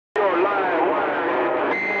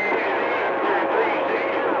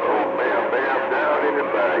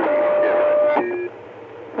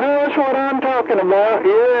That's what I'm talking about.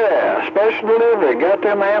 Yeah, special delivery. Got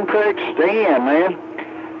them handprints in, man.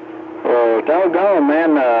 Well, doggone,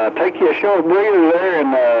 man. Take you a short breather there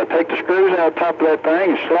and take the screws out top of that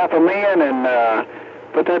thing and slap them in and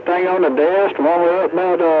put that thing on the desk, warm it up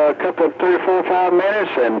about a couple of 3, 4, 5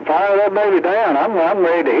 minutes and fire that baby down. I'm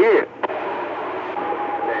ready to hear it.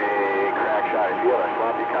 Hey, crack shot. If you have a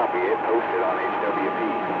sloppy copy, it posted on HWP.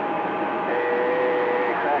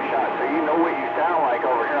 Hey, crack shot. So you know what you sound like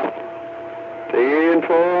over here. The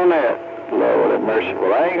info on that. Lord have mercy.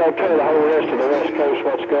 Well, I ain't going to tell the whole rest of the West Coast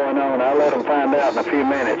what's going on. I'll let them find out in a few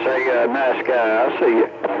minutes. Hey, nice guy. I'll see you.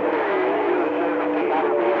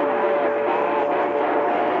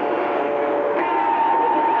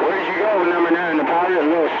 Where'd you go, number 9, the Pirate? A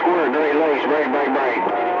little Squirt, Great Lakes, break.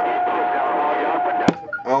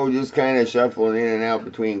 Oh, just kind of shuffling in and out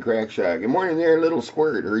between crack shot. Good morning there, little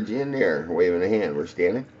Squirt. Heard you in there, waving a hand. We're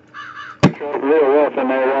standing. A little rough in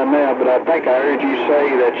there right now, but I think I heard you say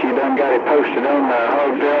that you done got it posted on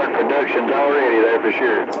Hog Jar Productions already there for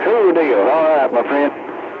sure. Cool deal. All right, my friend.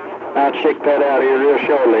 I'll check that out here real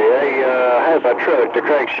shortly. Hey, how's my truck? The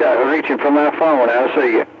crack shot reaching for my phone. I'll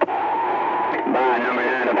see you. Bye, number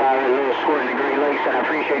 9, the Pirate, little Squirt in the Great Lakes. I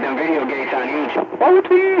appreciate them video gates on each. Oh,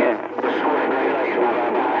 yeah. The Squirt in the Great Lakes.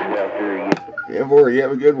 Bye. Yeah, boy, you have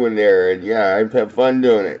a good one there. And yeah, I've had fun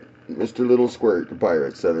doing it. Mr. Little Squirt, the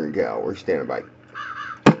Pirate, Southern Cal. We're standing by. Number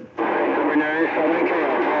 9, Southern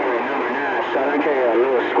Cal. Pirate, number 9, Southern Cal,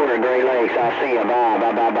 little Squirt, Great Lakes. I'll see you. Bye.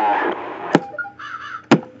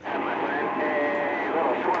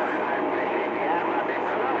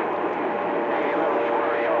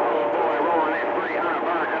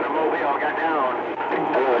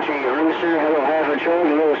 Hello, half a truck,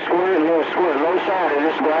 a little squirt, low side of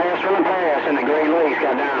this glass from the pass, and the Great Lakes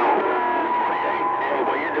got down. Hey,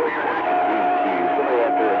 well, you're doing your somebody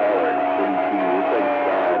out there holler,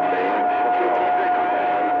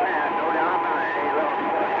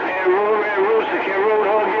 Hey, Rooster, can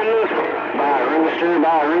Roadhog get loose? Bye, Rooster,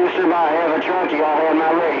 half a truck, you all have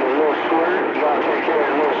my radio, a little squirt, you all take care of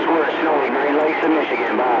a little squirt, snowy, Great Lakes of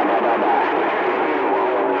Michigan, bye.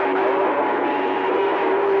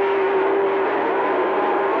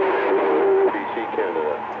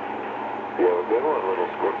 Canada. You have a good one,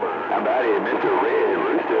 little Squirt. How about it, Mr. Red?